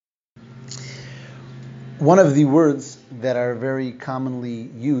One of the words that are very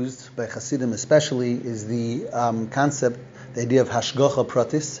commonly used by Hasidim especially is the concept, the idea of Hashgacha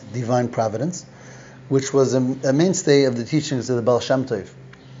Pratis, divine providence, which was a mainstay of the teachings of the Baal Shem Tov.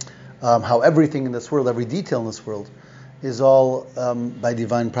 How everything in this world, every detail in this world, is all by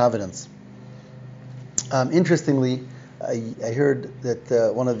divine providence. Interestingly, I heard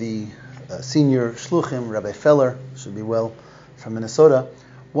that one of the senior shluchim, Rabbi Feller, should be well, from Minnesota,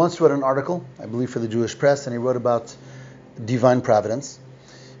 once wrote an article, I believe for the Jewish press, and he wrote about divine providence.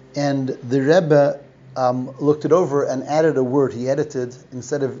 And the Rebbe looked it over and added a word. He edited,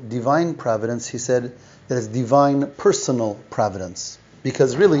 instead of divine providence, he said that it's divine personal providence.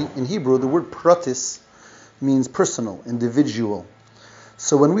 Because really, in Hebrew, the word pratis means personal, individual.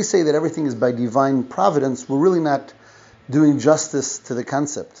 So when we say that everything is by divine providence, we're really not doing justice to the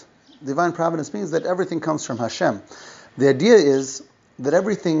concept. Divine providence means that everything comes from Hashem. The idea is that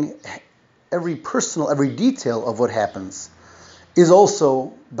everything, every detail of what happens is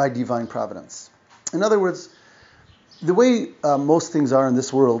also by divine providence. In other words, the way most things are in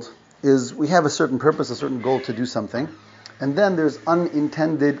this world is we have a certain purpose, a certain goal to do something, and then there's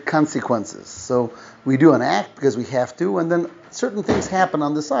unintended consequences. So we do an act because we have to, and then certain things happen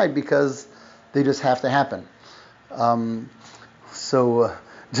on the side because they just have to happen.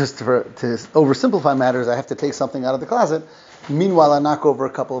 Just to oversimplify matters, I have to take something out of the closet. Meanwhile, I knock over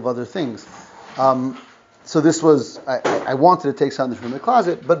a couple of other things. So this was, I wanted to take something from the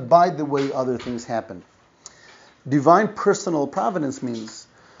closet, but by the way, other things happen. Divine personal providence means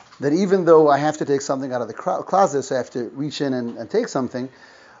that even though I have to take something out of the closet, so I have to reach in and take something,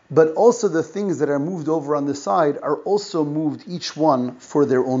 but also the things that are moved over on the side are also moved, each one, for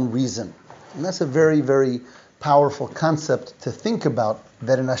their own reason. And that's a very, very powerful concept to think about,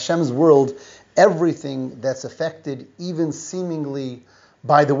 that in Hashem's world, everything that's affected, even seemingly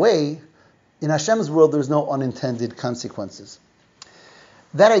by the way, in Hashem's world there's no unintended consequences.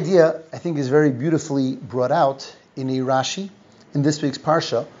 That idea, I think, is very beautifully brought out in a Rashi, in this week's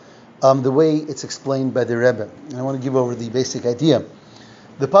Parsha, the way it's explained by the Rebbe. And I want to give over the basic idea.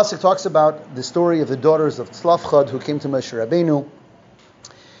 The Pasuk talks about the story of the daughters of Tzlafchad who came to Moshe Rabbeinu,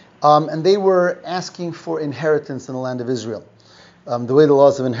 and they were asking for inheritance in the land of Israel. The way the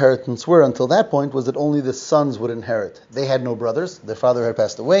laws of inheritance were until that point was that only the sons would inherit. They had no brothers. Their father had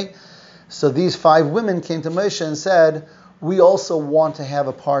passed away. So these 5 women came to Moshe and said, we also want to have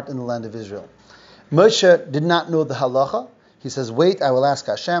a part in the land of Israel. Moshe did not know the halacha. He says, wait, I will ask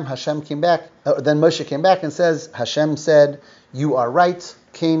Hashem. Then Moshe came back and says, Hashem said, you are right.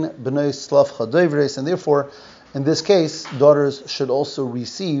 Kain b'nai tzlafcha doivres. And therefore, in this case, daughters should also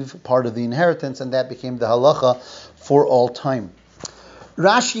receive part of the inheritance, and that became the halacha for all time.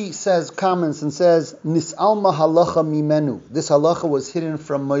 Rashi comments and says, Nis'alma halacha mimenu. This halacha was hidden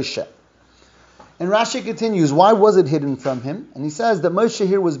from Moshe. And Rashi continues, why was it hidden from him? And he says that Moshe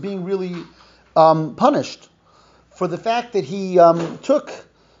here was being really punished for the fact that he took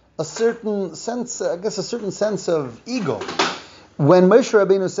a certain sense of ego. When Moshe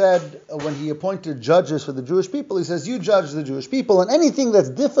Rabbeinu said, when he appointed judges for the Jewish people, he says, you judge the Jewish people, and anything that's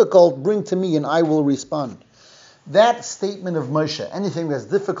difficult, bring to me and I will respond. That statement of Moshe, anything that's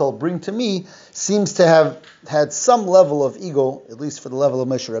difficult, bring to me, seems to have had some level of ego, at least for the level of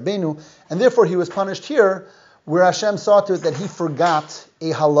Moshe Rabbeinu, and therefore he was punished here, where Hashem saw to it that he forgot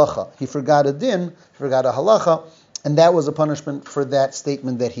a halacha. He forgot a din, forgot a halacha, and that was a punishment for that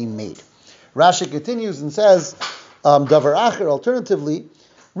statement that he made. Rashi continues and says, Davar Acher, alternatively,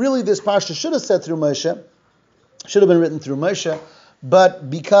 really this parsha should have said through Moshe, should have been written through Moshe, but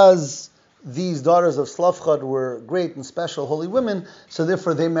because these daughters of Tzlafchad were great and special holy women, so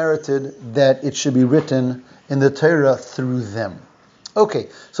therefore they merited that it should be written in the Torah through them. Okay,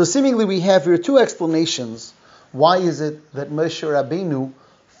 so seemingly we have here 2 explanations. Why is it that Moshe Rabbeinu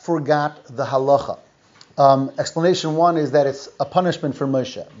forgot the halacha? Explanation 1 is that it's a punishment for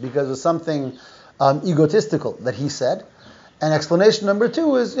Moshe, because of something egotistical that he said. And explanation number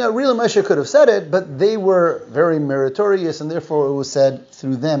 2 is, really Moshe could have said it, but they were very meritorious, and therefore it was said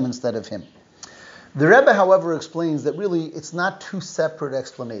through them instead of him. The Rebbe, however, explains that really it's not 2 separate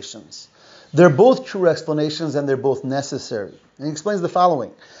explanations. They're both true explanations, and they're both necessary. And he explains the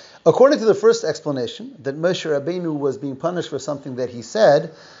following. According to the first explanation, that Moshe Rabbeinu was being punished for something that he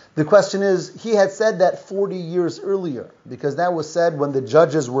said, the question is, he had said that 40 years earlier, because that was said when the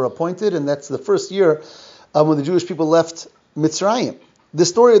judges were appointed, and that's the first year when the Jewish people left Mitzrayim. The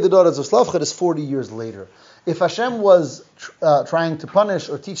story of the daughters of Tzlafchad is 40 years later. If Hashem was trying to punish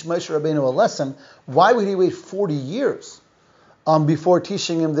or teach Moshe Rabbeinu a lesson, why would he wait 40 years before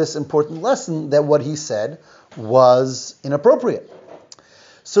teaching him this important lesson that what he said was inappropriate?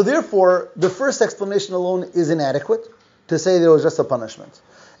 So therefore, the first explanation alone is inadequate to say there was just a punishment.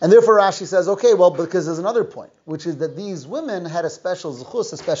 And therefore Rashi says, okay, well, because there's another point, which is that these women had a special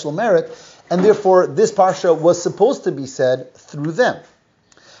zechus, a special merit, and therefore this parsha was supposed to be said through them.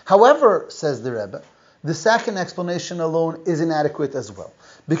 However, says the Rebbe, the second explanation alone is inadequate as well.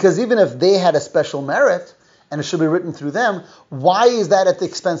 Because even if they had a special merit, and it should be written through them, why is that at the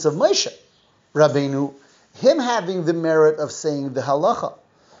expense of Moshe Rabbeinu, him having the merit of saying the halacha?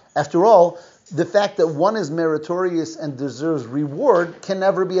 After all, the fact that one is meritorious and deserves reward can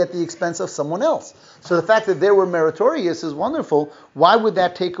never be at the expense of someone else. So the fact that they were meritorious is wonderful. Why would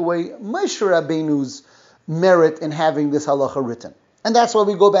that take away Moshe Rabbeinu's merit in having this halacha written? And that's why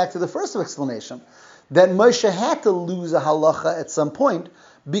we go back to the first explanation, that Moshe had to lose a halacha at some point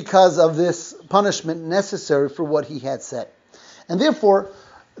because of this punishment necessary for what he had said. And therefore,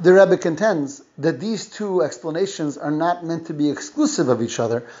 the Rebbe contends that these two explanations are not meant to be exclusive of each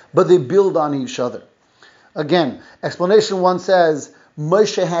other, but they build on each other. Again, explanation one says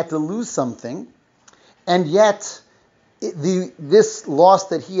Moshe had to lose something, and yet this loss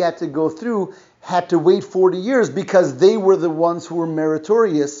that he had to go through had to wait 40 years because they were the ones who were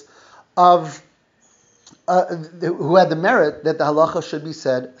meritorious of who had the merit that the halacha should be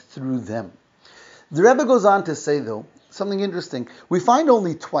said through them. The Rebbe goes on to say, though, something interesting. We find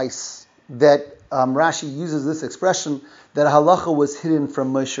only twice that Rashi uses this expression that halacha was hidden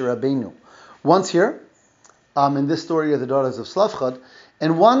from Moshe Rabbeinu. Once here, in this story of the daughters of Slavchad,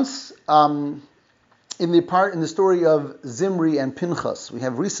 and once in the story of Zimri and Pinchus. We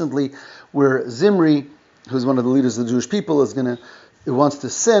have recently where Zimri, who's one of the leaders of the Jewish people, wants to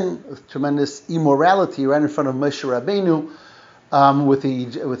sin with tremendous immorality right in front of Moshe Rabbeinu with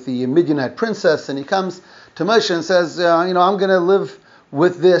the Midianite princess, and he comes to Moshe and says, I'm going to live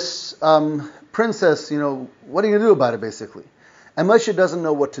with this princess. What are you going to do about it, basically? And Moshe doesn't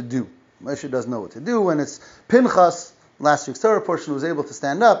know what to do. And it's Pinchus, last week's Torah portion, was able to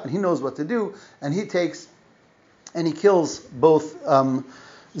stand up, and he knows what to do, and he takes and he kills both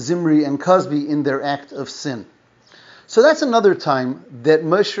Zimri and Cosby in their act of sin. So that's another time that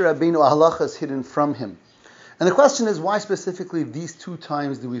Moshe Rabbeinu halacha is hidden from him. And the question is, why specifically these two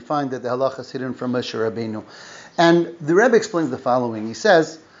times do we find that the halacha is hidden from Moshe Rabbeinu? And the Rebbe explains the following. He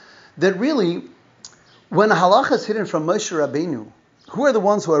says that really, when a halacha is hidden from Moshe Rabbeinu, who are the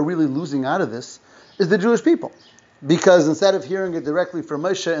ones who are really losing out of this is the Jewish people. Because instead of hearing it directly from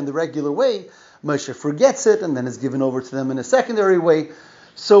Moshe in the regular way, Moshe forgets it and then is given over to them in a secondary way.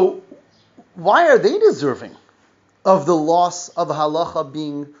 So why are they deserving of the loss of a halacha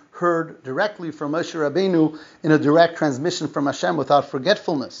being heard directly from Moshe Rabbeinu in a direct transmission from Hashem without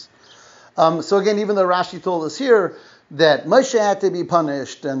forgetfulness? So again, even though Rashi told us here that Moshe had to be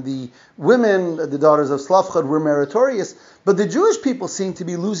punished and the women, the daughters of Slavchad, were meritorious, but the Jewish people seem to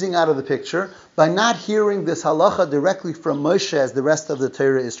be losing out of the picture by not hearing this halacha directly from Moshe as the rest of the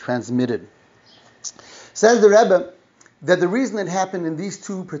Torah is transmitted. Says the Rebbe that the reason it happened in these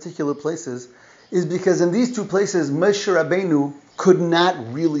two particular places is because in these two places, Moshe Rabbeinu could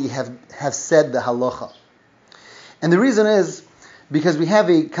not really have said the halacha. And the reason is because we have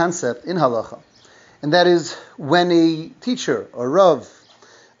a concept in halacha, and that is when a teacher or Rav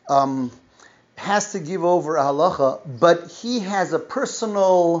has to give over a halacha, but he has a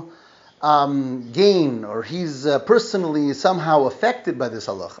personal gain, or he's personally somehow affected by this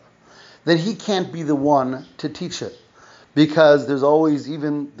halacha, then he can't be the one to teach it. Because there's always,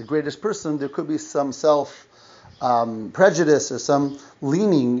 even the greatest person, there could be some self-prejudice or some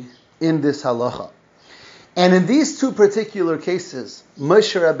leaning in this halacha. And in these two particular cases,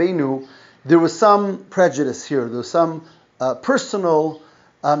 Moshe Rabbeinu, there was some prejudice here. There was some personal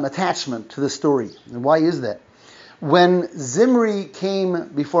attachment to the story. And why is that? When Zimri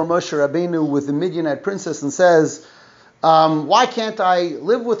came before Moshe Rabbeinu with the Midianite princess and says, why can't I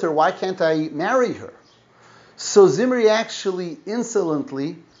live with her? Why can't I marry her? So Zimri actually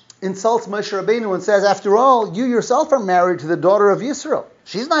insolently insults Moshe Rabbeinu and says, after all, you yourself are married to the daughter of Yisrael.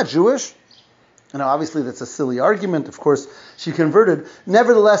 She's not Jewish. Obviously that's a silly argument. Of course, she converted.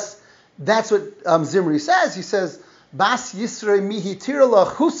 Nevertheless, that's what Zimri says. He says, Bas Yisrael mihi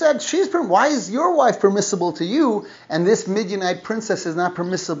tiralach. Who said why is your wife permissible to you and this Midianite princess is not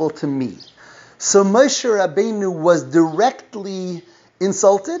permissible to me? So Moshe Rabbeinu was directly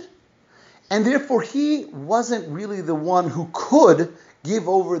insulted, and therefore he wasn't really the one who could give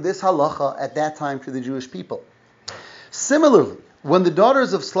over this halacha at that time to the Jewish people. Similarly, when the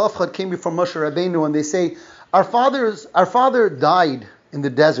daughters of Slavchad came before Moshe Rabbeinu and they say, our father died in the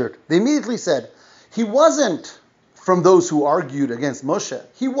desert, they immediately said, he wasn't from those who argued against Moshe.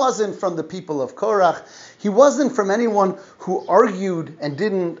 He wasn't from the people of Korach. He wasn't from anyone who argued and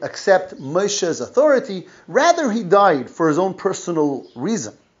didn't accept Moshe's authority. Rather, he died for his own personal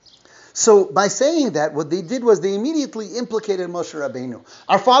reason. So by saying that, what they did was they immediately implicated Moshe Rabbeinu.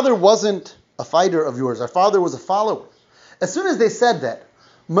 Our father wasn't a fighter of yours. Our father was a follower. As soon as they said that,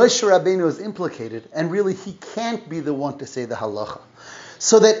 Moshe Rabbeinu is implicated, and really he can't be the one to say the halacha.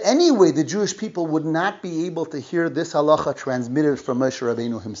 So that anyway, the Jewish people would not be able to hear this halacha transmitted from Moshe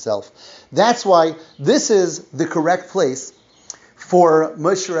Rabbeinu himself. That's why this is the correct place for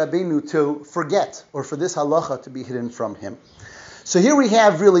Moshe Rabbeinu to forget, or for this halacha to be hidden from him. So here we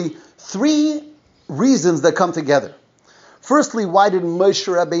have really three reasons that come together. Firstly, why did Moshe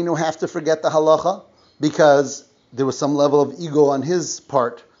Rabbeinu have to forget the halacha? Because there was some level of ego on his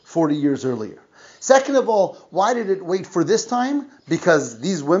part 40 years earlier. Second of all, why did it wait for this time? Because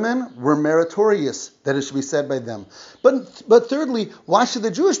these women were meritorious that it should be said by them. But thirdly, why should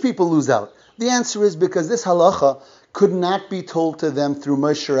the Jewish people lose out? The answer is because this halacha could not be told to them through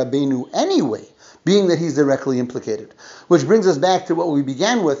Moshe Rabbeinu anyway, being that he's directly implicated. Which brings us back to what we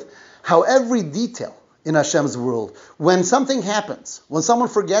began with, how every detail in Hashem's world, when something happens, when someone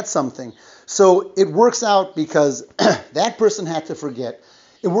forgets something, so it works out because that person had to forget.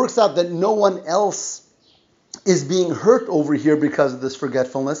 It works out that no one else is being hurt over here because of this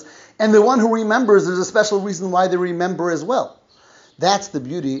forgetfulness. And the one who remembers, there's a special reason why they remember as well. That's the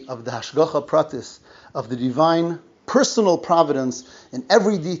beauty of the Hashgacha Pratis, of the divine personal providence in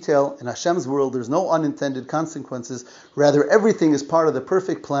every detail in Hashem's world. There's no unintended consequences. Rather, everything is part of the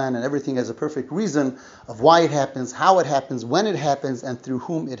perfect plan, and everything has a perfect reason of why it happens, how it happens, when it happens, and through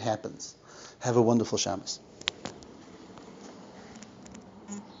whom it happens. Have a wonderful Shabbos.